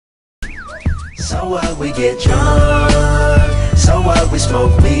So what, we get drunk, so what, we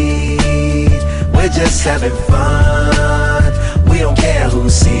smoke weed, we're just having fun, we don't care who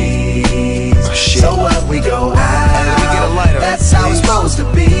sees. So what, we go out, that's how it's supposed to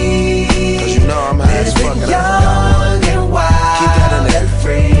be. Cause you know I'm high as fuck, young and wild and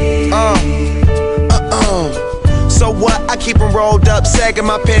free. So what? I keep them rolled up, sagging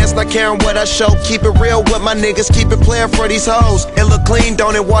my pants, not caring what I show. Keep it real with my niggas, keep it playing for these hoes. It look clean,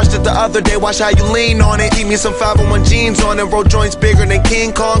 don't it? Washed it the other day, watch how you lean on it. Keep me some 501 jeans on and roll joints bigger than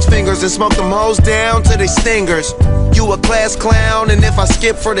King Kong's fingers, and smoke them hoes down to they stingers. You a class clown, and if I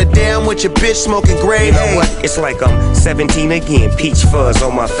skip for the damn with your bitch smoking grade. You know what? It's like I'm 17 again, peach fuzz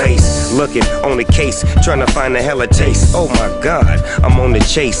on my face, looking on the case, trying to find a hella taste. Oh my God, I'm on the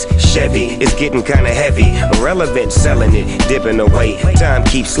chase. Chevy, it's getting kinda heavy, irrelevant, selling it, dipping away. Time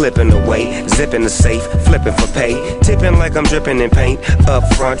keeps slipping away, zipping the safe, flipping for pay, tipping like I'm dripping in paint. Up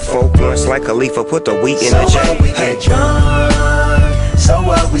front, 4 blunts like a leaf, put the wheat in the So chain. what, we get drunk, so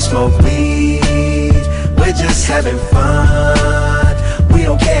what, we smoke weed, we're just having fun, we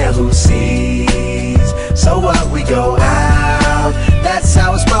don't care who sees. So what, we go out, that's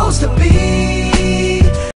how it's supposed to be.